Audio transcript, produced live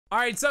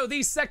Alright, so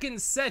the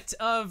second set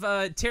of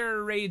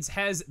TERA raids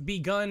has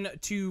begun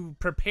to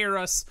prepare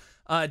us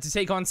to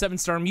take on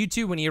 7-star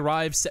MEWTWO when he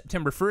arrives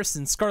September 1st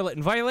in Scarlet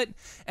and Violet.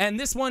 And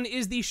this one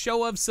is the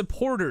show of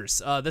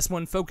supporters. This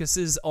one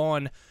focuses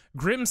on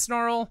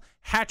Grimmsnarl,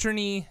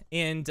 Hatterene,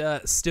 and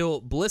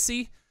still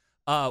BLISSEY,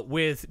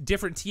 with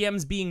different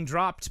TMs being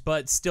dropped,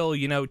 but still,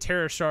 you know,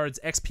 TERA shards,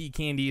 XP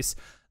candies,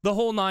 the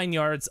whole 9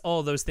 yards,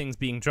 all those things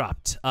being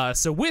dropped.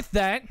 So with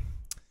that,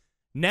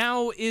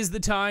 now is the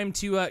time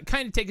to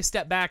kind of take a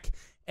step back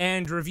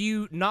and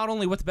review not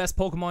only what the best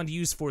Pokemon to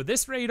use for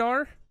this raid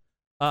are,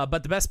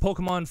 but the best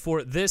Pokemon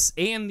for this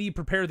and the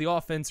Prepare the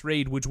Offense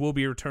raid, which will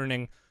be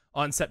returning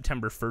on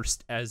September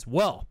 1st as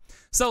well.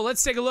 So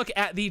let's take a look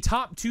at the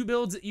top 2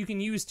 builds that you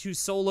can use to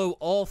solo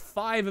all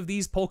 5 of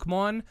these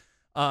Pokemon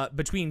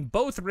between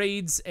both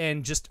raids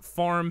and just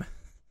farm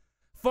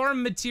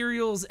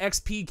materials,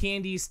 XP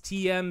candies,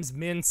 TMs,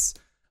 mints,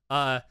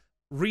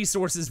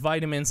 resources,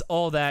 vitamins,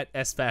 all that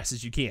as fast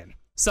as you can.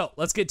 So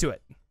let's get to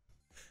it.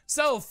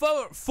 So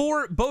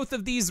for both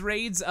of these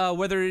raids,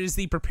 whether it is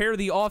the Prepare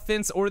the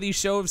Offense or the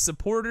Show of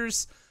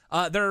Supporters,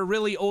 there are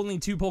really only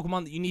 2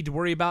 Pokemon that you need to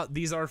worry about.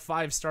 These are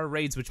 5-star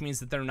raids, which means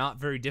that they're not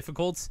very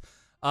difficult.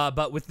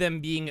 But with them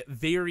being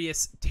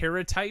various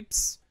TERA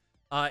types,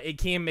 it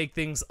can make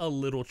things a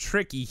little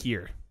tricky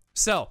here.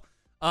 So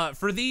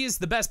for these,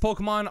 the best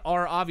Pokemon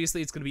are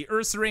obviously it's going to be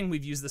Ursaring.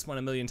 We've used this one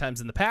a million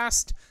times in the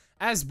past,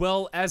 as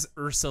well as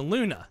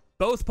Ursaluna.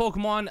 Both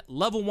Pokemon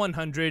level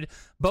 100,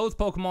 both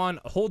Pokemon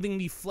holding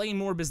the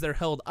Flame Orb as their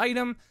held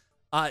item.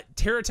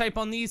 TERA type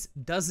on these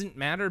doesn't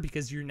matter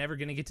because you're never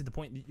going to get to the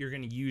point that you're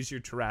going to use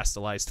your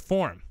terastallized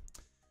form.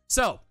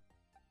 So,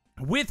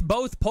 with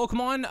both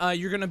Pokemon,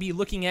 you're going to be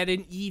looking at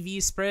an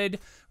EV spread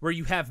where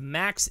you have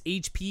max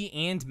HP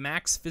and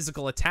max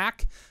physical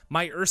attack.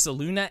 My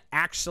Ursaluna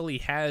actually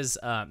has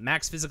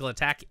max physical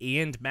attack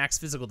and max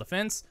physical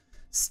defense.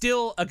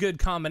 Still a good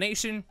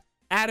combination.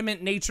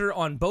 Adamant nature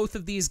on both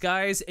of these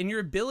guys, and your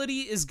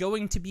ability is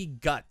going to be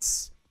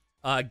Guts.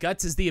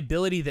 Guts is the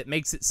ability that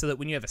makes it so that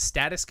when you have a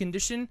status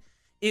condition,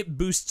 it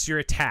boosts your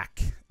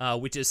attack,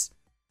 which is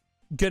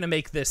gonna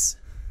make this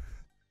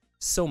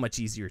so much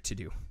easier to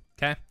do,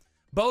 okay?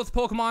 Both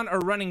Pokemon are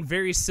running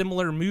very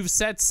similar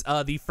movesets.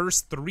 The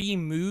first 3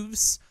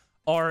 moves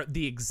are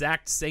the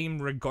exact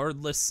same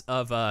regardless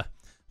of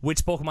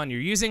which Pokemon you're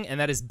using, and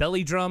that is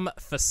Belly Drum,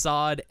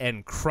 Facade,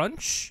 and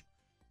Crunch.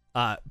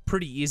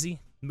 Pretty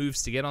easy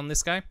moves to get on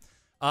this guy.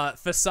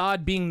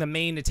 Facade being the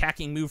main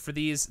attacking move for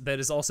these,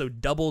 that is also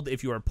doubled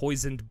if you are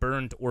poisoned,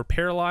 burned, or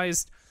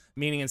paralyzed,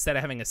 meaning instead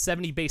of having a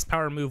 70 base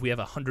power move, we have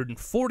a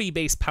 140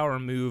 base power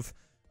move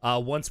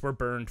once we're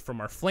burned from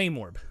our Flame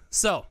Orb.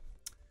 So,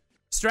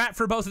 strat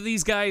for both of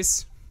these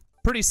guys,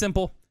 pretty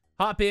simple.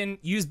 Hop in,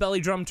 use Belly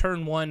Drum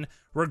turn 1.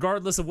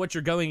 Regardless of what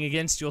you're going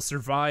against, you'll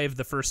survive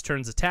the first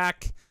turn's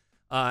attack.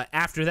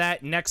 After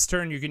that, next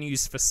turn, you're going to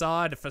use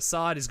Facade.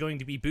 Facade is going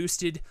to be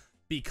boosted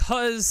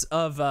because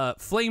of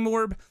Flame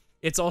Orb.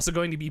 It's also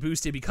going to be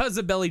boosted because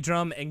of Belly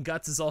Drum, and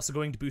Guts is also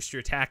going to boost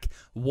your attack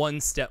 1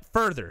 step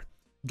further.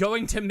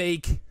 Going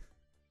to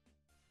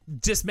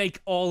just make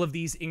all of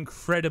these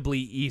incredibly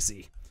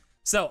easy.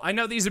 So, I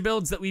know these are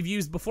builds that we've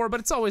used before, but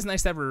it's always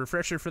nice to have a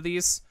refresher for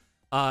these.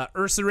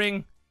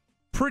 Ursaring,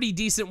 pretty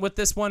decent with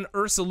this one.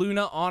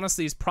 Ursaluna,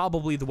 honestly, is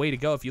probably the way to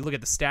go if you look at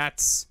the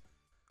stats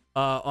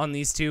on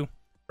these two.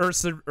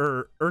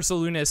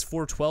 Ursaluna is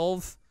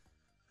 412.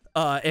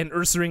 And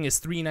Ursaring is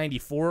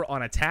 394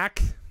 on attack.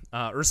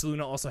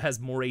 Ursaluna also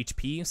has more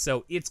HP,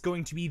 so it's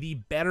going to be the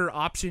better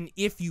option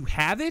if you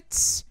have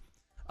it.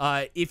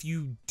 If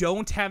you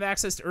don't have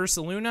access to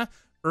Ursaluna,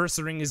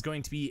 Ursaring is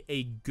going to be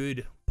a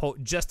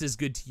just as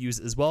good to use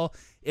as well.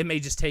 It may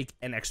just take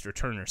an extra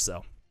turn or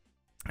so.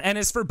 And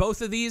as for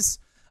both of these,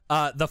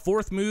 the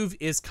 4th move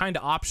is kind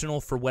of optional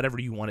for whatever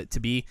you want it to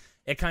be.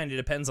 It kind of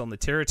depends on the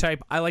TERA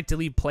type. I like to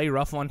leave Play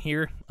Rough on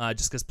here,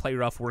 just because Play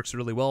Rough works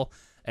really well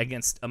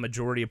against a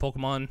majority of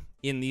Pokemon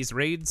in these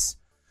raids.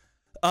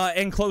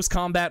 And Close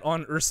Combat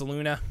on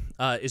Ursaluna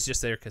is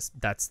just there because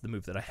that's the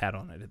move that I had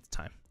on it at the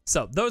time.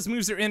 So those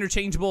moves are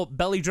interchangeable.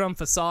 Belly Drum,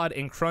 Facade,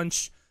 and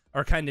Crunch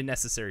are kind of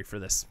necessary for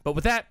this. But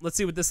with that, let's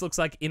see what this looks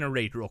like in a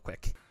raid real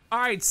quick.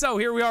 Alright, so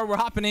here we are. We're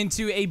hopping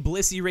into a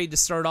BLISSEY raid to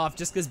start off,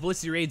 just because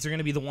BLISSEY raids are going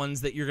to be the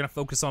ones that you're going to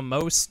focus on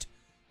most,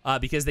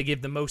 because they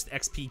give the most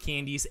XP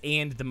candies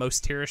and the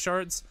most TERA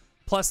shards.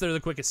 Plus, they're the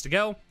quickest to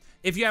go.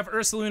 If you have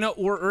Ursaluna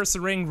or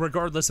Ursaring,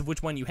 regardless of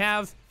which one you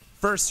have,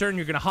 first turn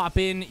you're going to hop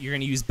in, you're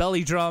going to use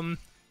Belly Drum.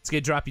 It's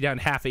going to drop you down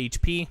half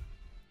HP.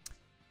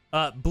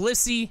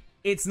 BLISSEY,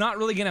 it's not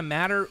really going to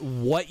matter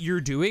what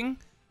you're doing.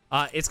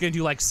 It's going to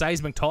do like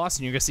Seismic Toss,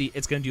 and you're going to see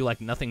it's going to do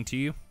like nothing to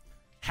you.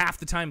 Half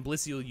the time,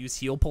 BLISSEY will use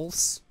Heal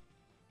Pulse.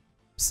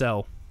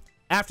 So,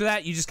 after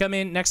that, you just come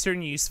in. Next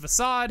turn, you use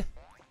Facade.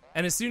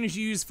 And as soon as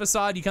you use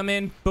Facade, you come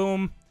in,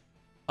 boom.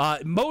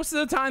 Most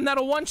of the time,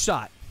 that'll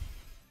one-shot.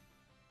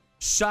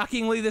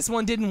 Shockingly, this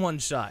one didn't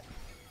one-shot.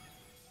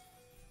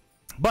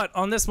 But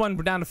on this one,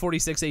 we're down to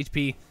 46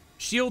 HP.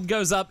 Shield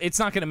goes up. It's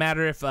not going to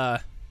matter if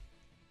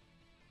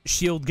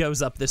shield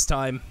goes up this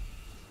time.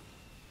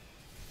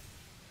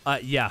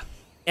 Yeah.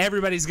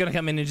 Everybody's gonna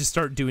come in and just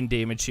start doing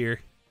damage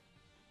here.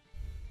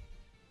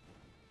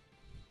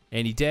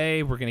 Any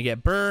day, we're gonna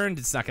get burned.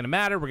 It's not gonna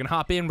matter. We're gonna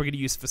hop in. We're gonna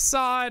use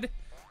Facade.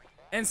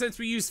 And since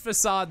we used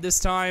Facade this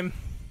time,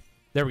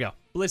 there we go.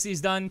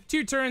 BLISSEY's done.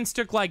 2 turns,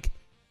 took like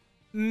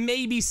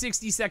maybe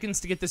 60 seconds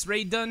to get this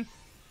raid done.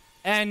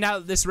 And now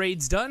that this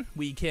raid's done,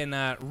 we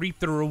can reap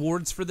the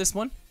rewards for this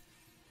one,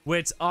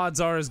 which odds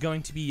are is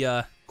going to be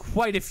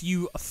quite a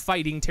few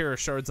fighting TERA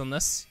shards on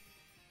this.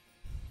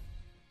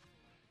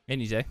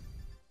 Any day.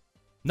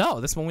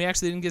 No, this one we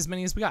actually didn't get as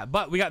many as we got.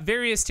 But we got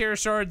various TERA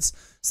shards,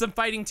 some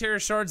fighting TERA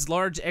shards,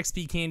 large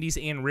XP candies,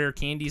 and rare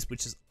candies,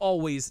 which is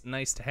always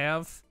nice to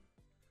have.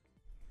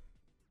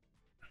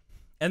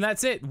 And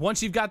that's it.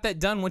 Once you've got that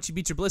done, once you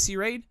beat your BLISSEY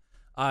raid,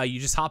 you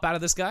just hop out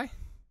of this guy.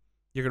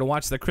 You're going to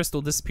watch the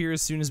crystal disappear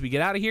as soon as we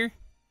get out of here.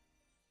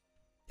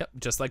 Yep,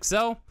 just like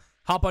so.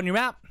 Hop on your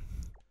map.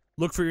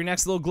 Look for your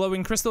next little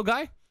glowing crystal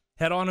guy.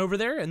 Head on over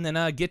there and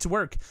then get to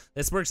work.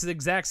 This works the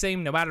exact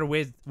same no matter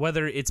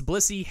whether it's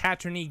BLISSEY,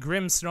 Hatterene,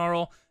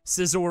 Grimmsnarl,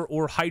 Scizor,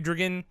 or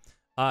Hydreigon.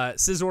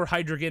 Scizor,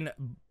 Hydreigon,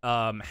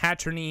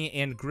 Hatterene,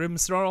 and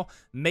Grimmsnarl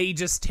may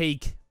just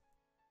take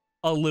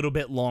a little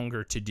bit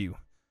longer to do.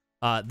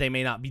 They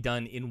may not be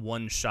done in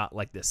one shot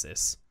like this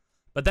is.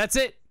 But that's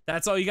it.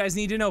 That's all you guys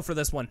need to know for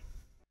this one.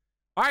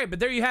 Alright, but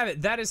there you have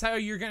it. That is how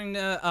you're going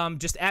to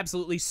just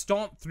absolutely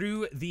stomp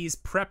through these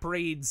prep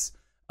raids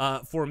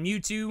for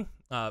Mewtwo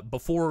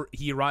before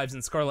he arrives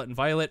in Scarlet and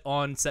Violet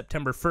on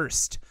September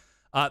 1st.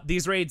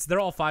 These raids, they're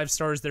all 5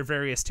 stars. They're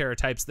various TERA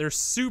types. They're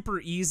super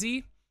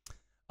easy.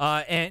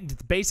 And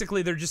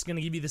basically, they're just going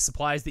to give you the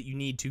supplies that you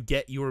need to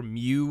get your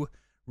Mew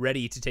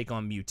ready to take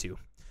on Mewtwo.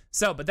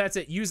 So, but that's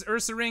it. Use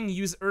Ursaring,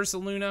 use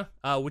Ursaluna,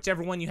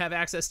 whichever one you have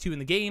access to in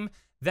the game.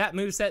 That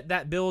moveset,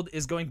 that build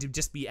is going to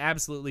just be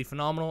absolutely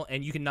phenomenal,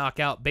 and you can knock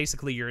out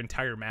basically your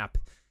entire map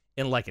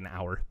in like an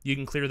hour. You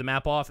can clear the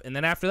map off, and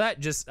then after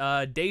that, just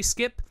day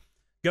skip,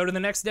 go to the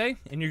next day,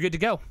 and you're good to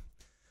go.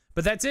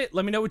 But that's it.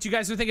 Let me know what you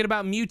guys are thinking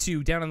about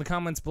Mewtwo down in the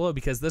comments below,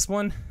 because this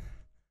one,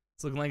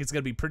 it's looking like it's going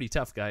to be pretty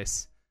tough,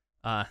 guys.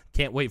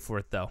 Can't wait for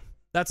it, though.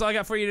 That's all I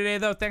got for you today,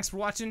 though. Thanks for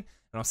watching, and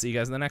I'll see you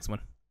guys in the next one.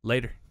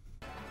 Later.